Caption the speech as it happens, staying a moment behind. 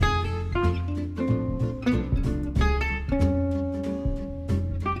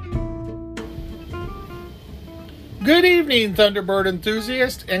Good evening, Thunderbird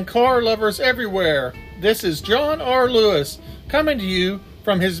enthusiasts and car lovers everywhere. This is John R. Lewis coming to you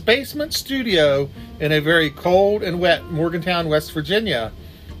from his basement studio in a very cold and wet Morgantown, West Virginia.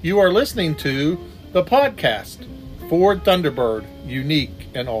 You are listening to the podcast, Ford Thunderbird, unique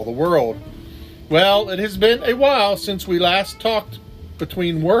in all the world. Well, it has been a while since we last talked.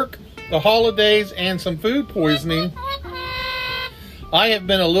 Between work, the holidays, and some food poisoning, I have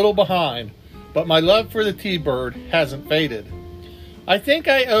been a little behind. But my love for the T-Bird hasn't faded. I think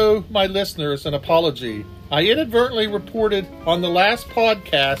I owe my listeners an apology. I inadvertently reported on the last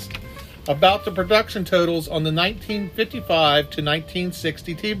podcast about the production totals on the 1955 to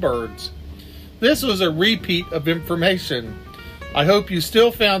 1960 T-Birds. This was a repeat of information. I hope you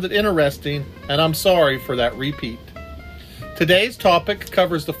still found it interesting, and I'm sorry for that repeat. Today's topic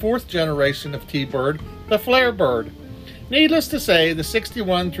covers the fourth generation of T-Bird, the Flare Bird. Needless to say, the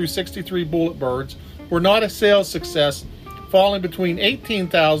 61 through 63 Bullet Birds were not a sales success, falling between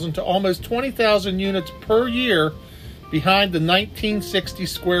 18,000 to almost 20,000 units per year behind the 1960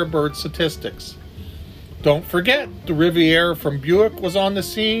 Square Bird statistics. Don't forget, the Riviera from Buick was on the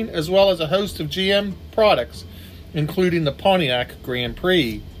scene, as well as a host of GM products, including the Pontiac Grand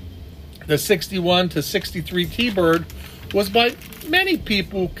Prix. The 61 to 63 T-Bird was by many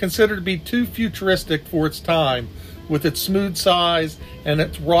people considered to be too futuristic for its time, with its smooth size and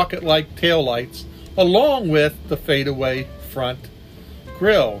its rocket-like taillights, along with the fadeaway front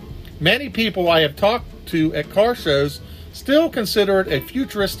grille. Many people I have talked to at car shows still consider it a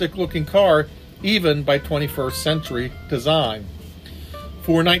futuristic-looking car, even by 21st century design.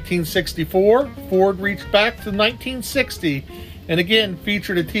 For 1964, Ford reached back to 1960 and again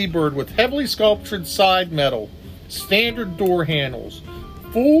featured a T-Bird with heavily sculptured side metal, standard door handles,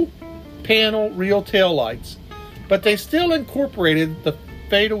 full panel real taillights, but they still incorporated the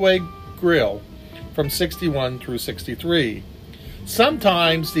fadeaway grille from 61 through 63.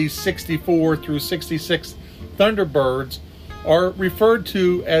 Sometimes these 64 through 66 Thunderbirds are referred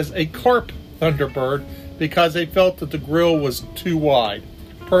to as a carp Thunderbird because they felt that the grille was too wide.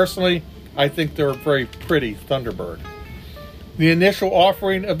 Personally, I think they're a very pretty Thunderbird. The initial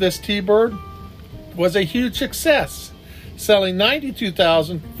offering of this T-Bird was a huge success, selling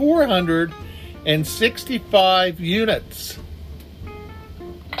 92,465 units.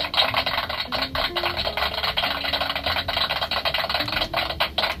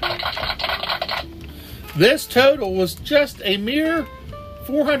 This total was just a mere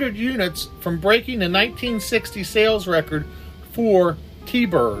 400 units from breaking the 1960 sales record for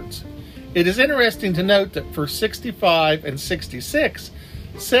T-Birds. It is interesting to note that for 65 and 66,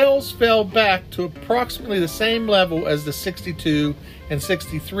 sales fell back to approximately the same level as the 62 and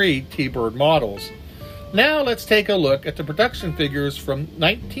 63 T-Bird models. Now let's take a look at the production figures from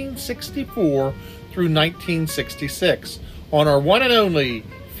 1964 through 1966 on our one and only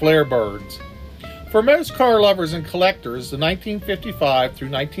Flare Birds. For most car lovers and collectors, the 1955 through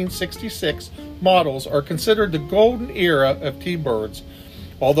 1966 models are considered the golden era of T-Birds,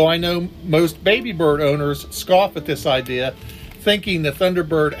 although I know most baby bird owners scoff at this idea, thinking the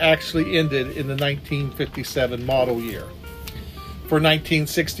Thunderbird actually ended in the 1957 model year. For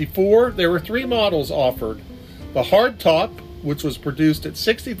 1964, there were three models offered. The Hardtop, which was produced at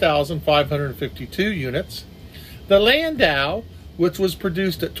 60,552 units. The Landau, which was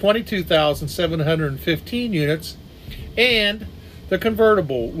produced at 22,715 units. And the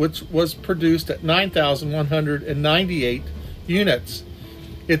Convertible, which was produced at 9,198 units.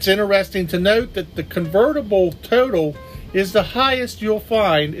 It's interesting to note that the Convertible total is the highest you'll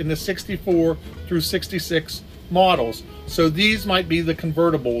find in the 64 through 66 models. So these might be the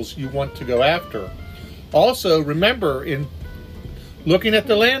convertibles you want to go after. Also, remember, in looking at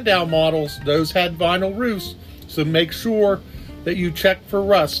the Landau models, those had vinyl roofs, so make sure that you check for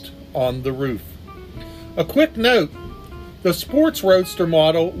rust on the roof. A quick note, the Sports Roadster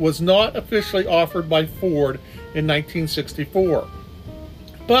model was not officially offered by Ford in 1964,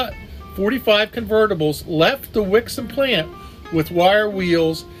 but 45 convertibles left the Wixom plant with wire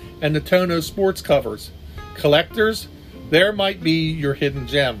wheels and the Tonneau sports covers. Collectors, there might be your hidden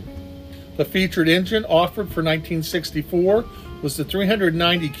gem. The featured engine offered for 1964 was the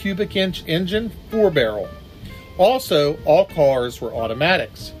 390 cubic inch engine 4-barrel. Also, all cars were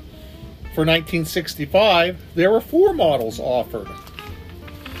automatics. For 1965, there were four models offered.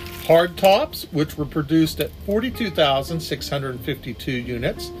 Hardtops, which were produced at 42,652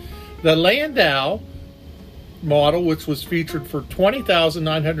 units. The Landau model, which was featured for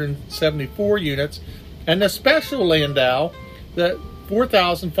 20,974 units. And the Special Landau, that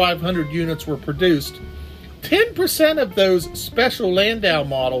 4,500 units were produced. 10% of those Special Landau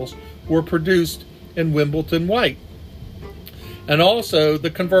models were produced in Wimbledon white. And also, the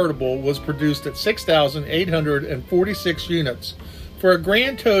convertible was produced at 6,846 units for a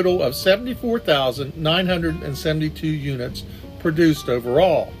grand total of 74,972 units produced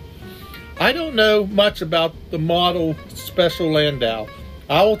overall. I don't know much about the model Special Landau.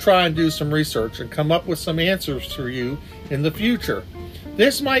 I will try and do some research and come up with some answers for you in the future.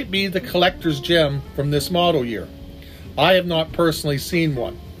 This might be the collector's gem from this model year. I have not personally seen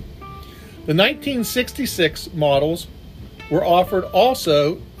one. The 1966 models were offered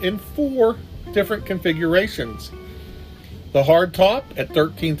also in 4 different configurations. The hardtop at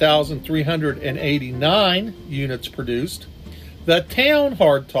 13,389 units produced. The town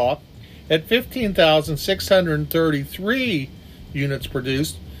hardtop at 15,633 units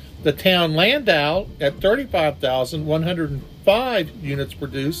produced. The town Landau at 35,105 units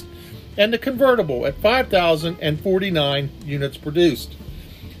produced. And the convertible at 5,049 units produced.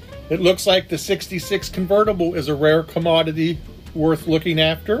 It looks like the 66 convertible is a rare commodity worth looking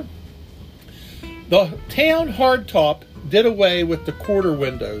after. The town hardtop did away with the quarter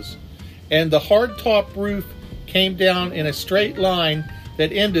windows, and the hardtop roof came down in a straight line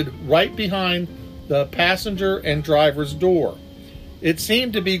that ended right behind the passenger and driver's door. It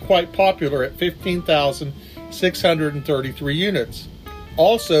seemed to be quite popular at 15,633 units,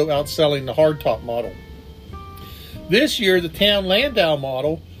 also outselling the hardtop model. This year, the town Landau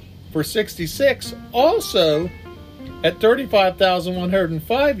model for 66, also at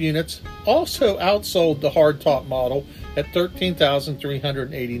 35,105 units, also outsold the hardtop model at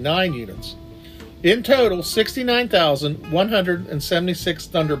 13,389 units. In total, 69,176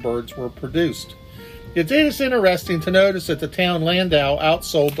 Thunderbirds were produced. It is interesting to notice that the town Landau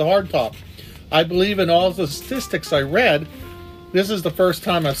outsold the hardtop. I believe in all the statistics I read, this is the first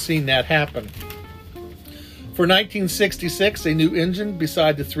time I've seen that happen. For 1966, a new engine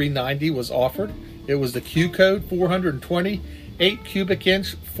beside the 390 was offered. It was the Q-Code 420 8 cubic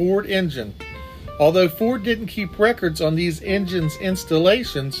inch Ford engine. Although Ford didn't keep records on these engines'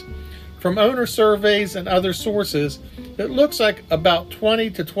 installations, from owner surveys and other sources, it looks like about 20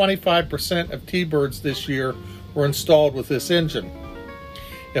 to 25% of T-Birds this year were installed with this engine.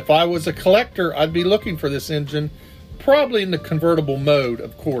 If I was a collector, I'd be looking for this engine, probably in the convertible mode,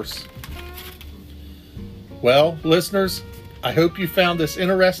 of course. Well, listeners, I hope you found this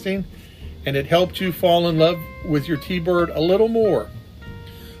interesting and it helped you fall in love with your T-Bird a little more.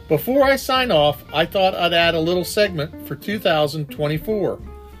 Before I sign off, I thought I'd add a little segment for 2024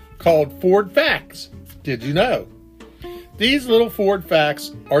 called Ford Facts. Did you know? These little Ford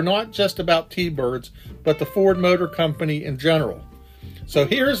Facts are not just about T-Birds, but the Ford Motor Company in general. So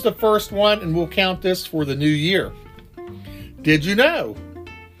here's the first one, and we'll count this for the new year. Did you know?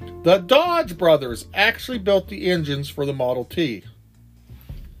 The Dodge brothers actually built the engines for the Model T.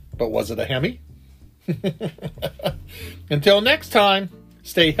 But was it a Hemi? Until next time,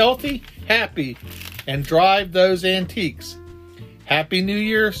 stay healthy, happy, and drive those antiques. Happy New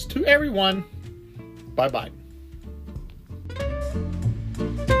Year's to everyone. Bye-bye.